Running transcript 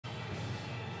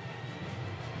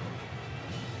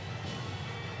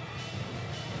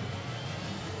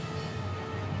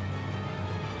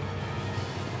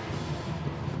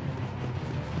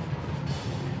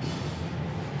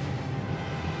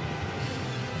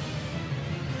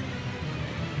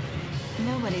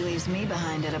Nobody leaves me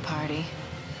behind at a party.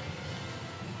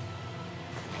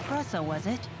 Pressa, was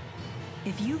it?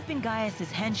 If you've been Gaius's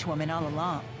henchwoman all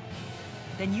along,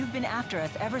 then you've been after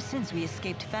us ever since we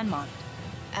escaped Fenmont.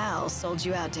 Al sold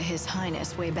you out to His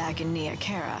Highness way back in Nia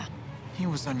Khera. He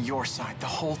was on your side the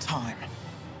whole time.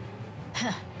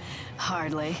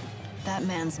 Hardly. That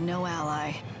man's no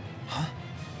ally. Huh?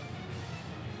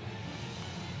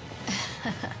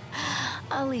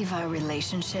 I'll leave our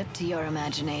relationship to your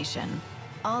imagination.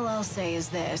 All I'll say is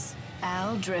this.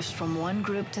 Al drifts from one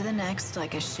group to the next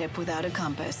like a ship without a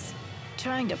compass.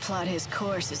 Trying to plot his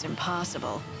course is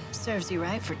impossible. Serves you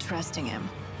right for trusting him.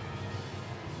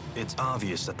 It's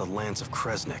obvious that the Lance of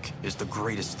Kresnik is the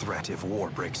greatest threat if war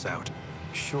breaks out.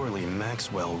 Surely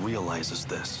Maxwell realizes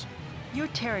this. Your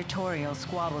territorial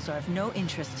squabbles are of no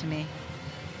interest to me.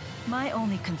 My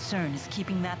only concern is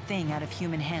keeping that thing out of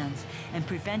human hands and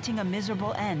preventing a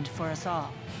miserable end for us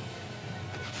all.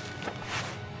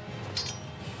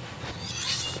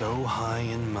 So high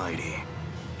and mighty.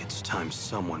 It's time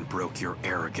someone broke your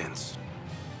arrogance.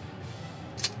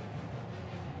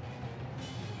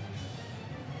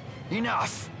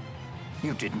 Enough!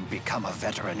 You didn't become a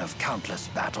veteran of countless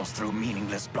battles through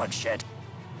meaningless bloodshed.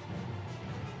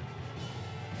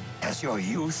 Has your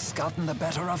youth gotten the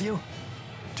better of you?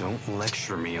 Don't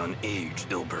lecture me on age,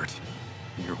 Ilbert.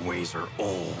 Your ways are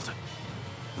old.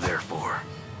 Therefore,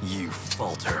 you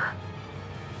falter.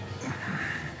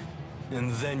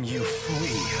 And then you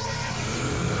flee.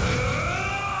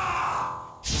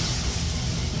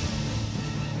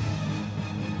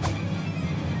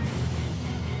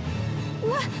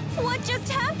 What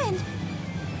just happened?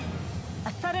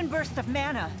 A sudden burst of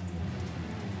mana.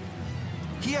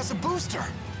 He has a booster!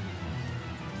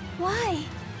 Why?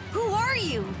 Who are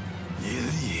you?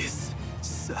 Yes,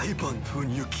 Saibon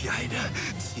Punyukiida,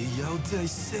 Tiyaude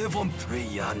Sevon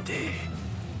Preyande.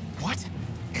 What?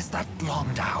 Is that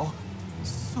Longdao?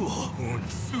 So un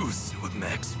Susu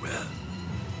Maxwell.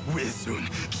 Wizun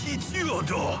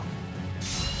Kichuodo.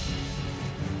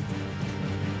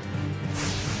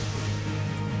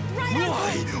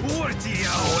 Why?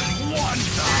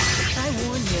 I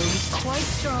warn you, he's quite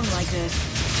strong like this.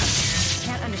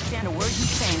 Can't understand a word he's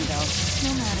saying, though.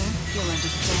 No matter, you'll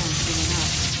understand soon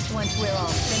enough. Once we're all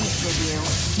finished with you.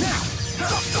 Now!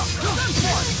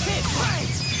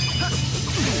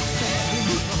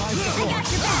 I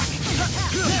got your back!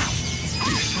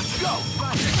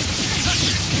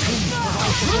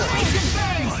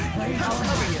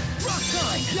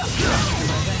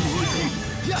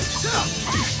 Let's go!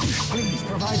 Please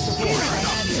provide support. I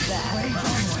have your back.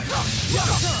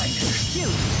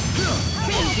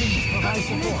 Please provide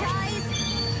support.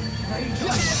 I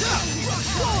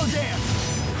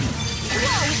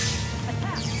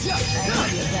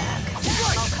have your back.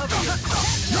 I'll cover you.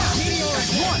 Meteor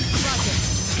 1!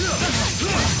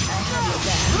 I have your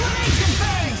back. Ruination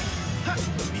Bang!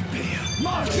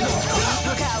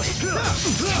 Look out!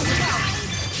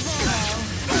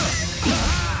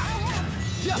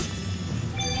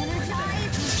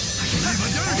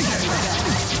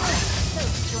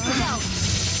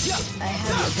 I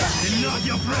have your back. Not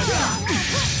your breath!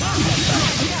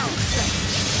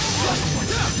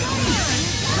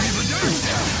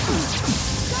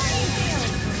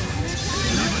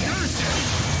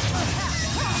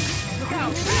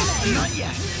 Not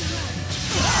yet!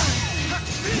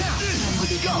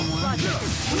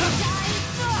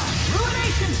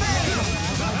 Ruination Bang!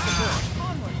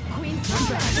 Queen's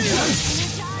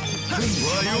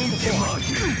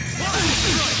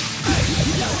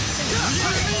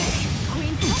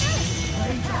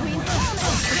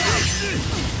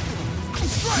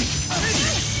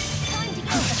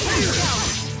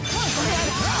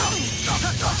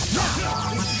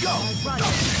Let's go!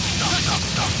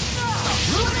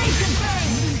 Ruination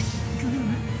Bang!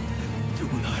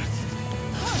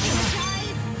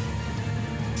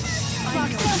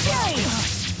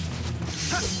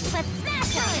 Let's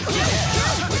smash him!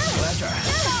 Pleasure.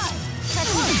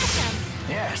 Let's smash him!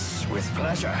 Yes, with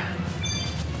pleasure.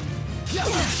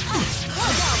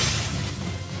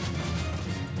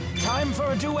 Time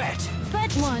for a duet.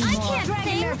 But one I can't Dragon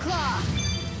sing! Mare Claw!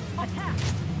 Attack!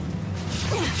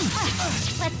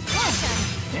 Let's smash him!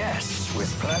 Yes,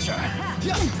 with pleasure.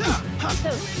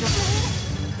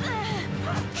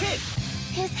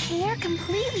 His hair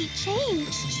completely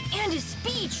changed. And his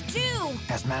speech, too!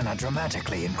 As mana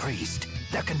dramatically increased,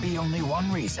 there can be only one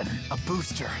reason. A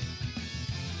booster.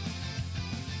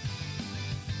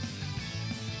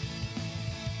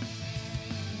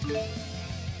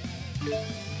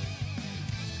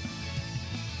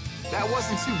 That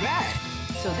wasn't too bad.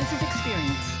 So this is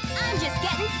experience. I'm just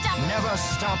getting stuck. Never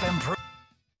stop improving.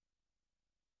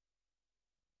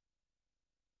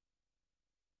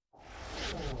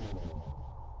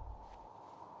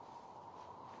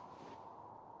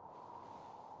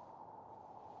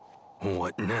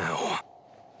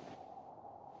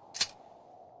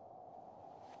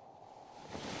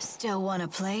 Still want to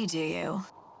play, do you?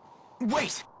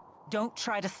 Wait! Don't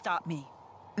try to stop me.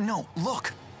 No,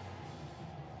 look!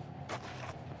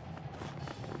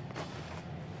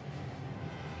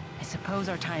 I suppose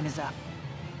our time is up.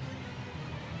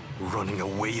 Running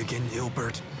away again,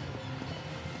 Ilbert?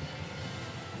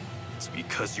 It's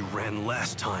because you ran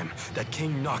last time that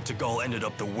King Noctigal ended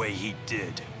up the way he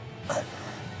did.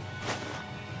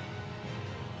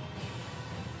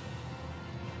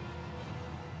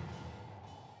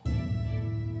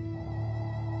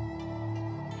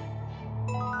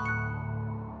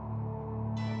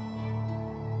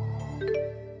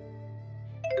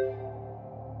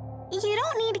 You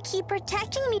don't need to keep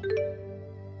protecting me.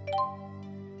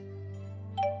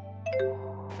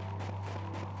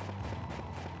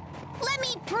 Let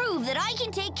me prove that I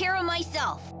can take care of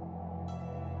myself.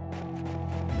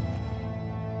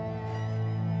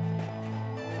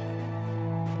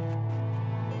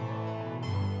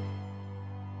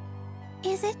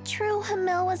 Is it true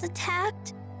Hamil was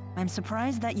attacked? I'm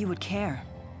surprised that you would care.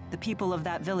 The people of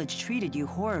that village treated you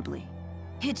horribly.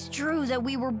 It's true that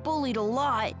we were bullied a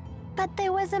lot. But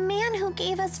there was a man who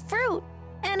gave us fruit,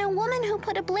 and a woman who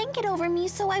put a blanket over me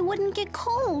so I wouldn't get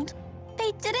cold.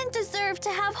 They didn't deserve to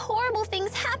have horrible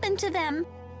things happen to them.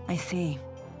 I see.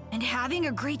 And having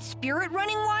a great spirit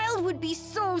running wild would be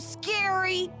so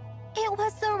scary. It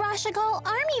was the Rashigal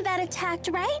army that attacked,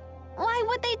 right? Why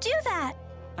would they do that?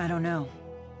 I don't know.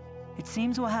 It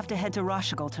seems we'll have to head to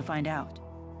Rashigal to find out.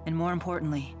 And more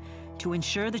importantly, to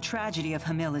ensure the tragedy of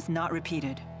Hamil is not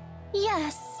repeated.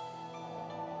 Yes.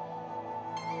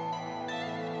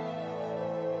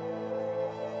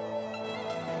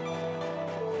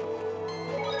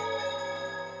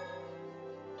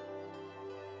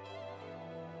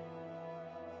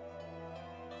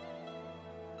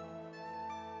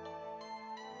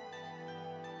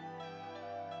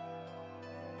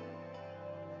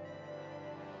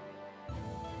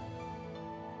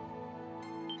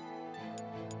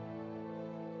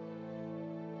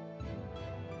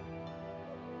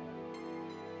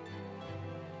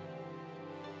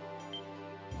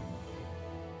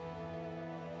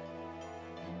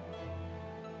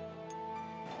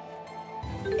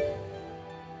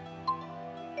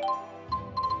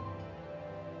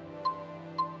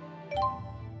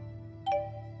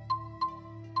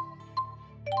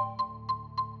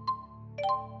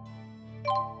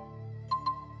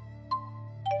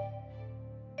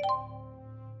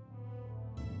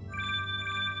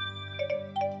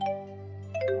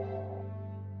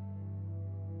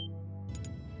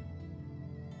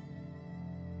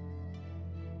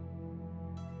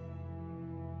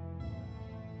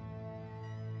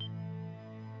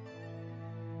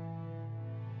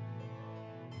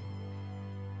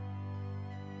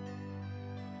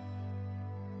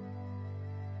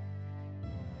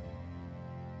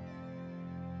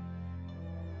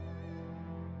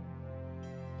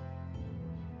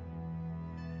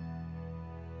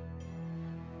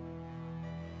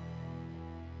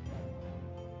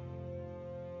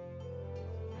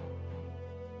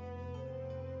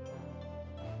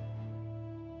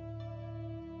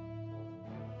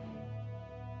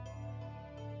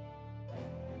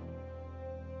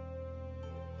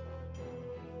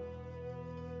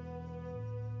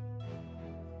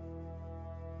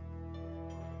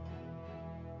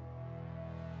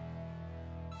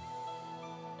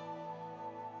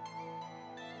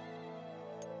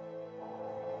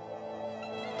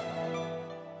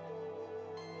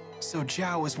 So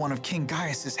Zhao is one of King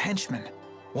Gaius's henchmen.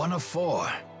 One of 4.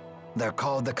 They're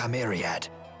called the Chimeriad,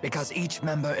 because each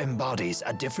member embodies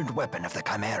a different weapon of the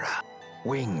Chimera.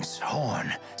 Wings,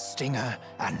 horn, stinger,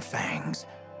 and fangs.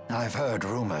 I've heard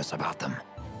rumors about them.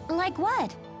 Like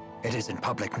what? It isn't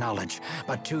public knowledge,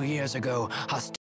 but 2 years ago,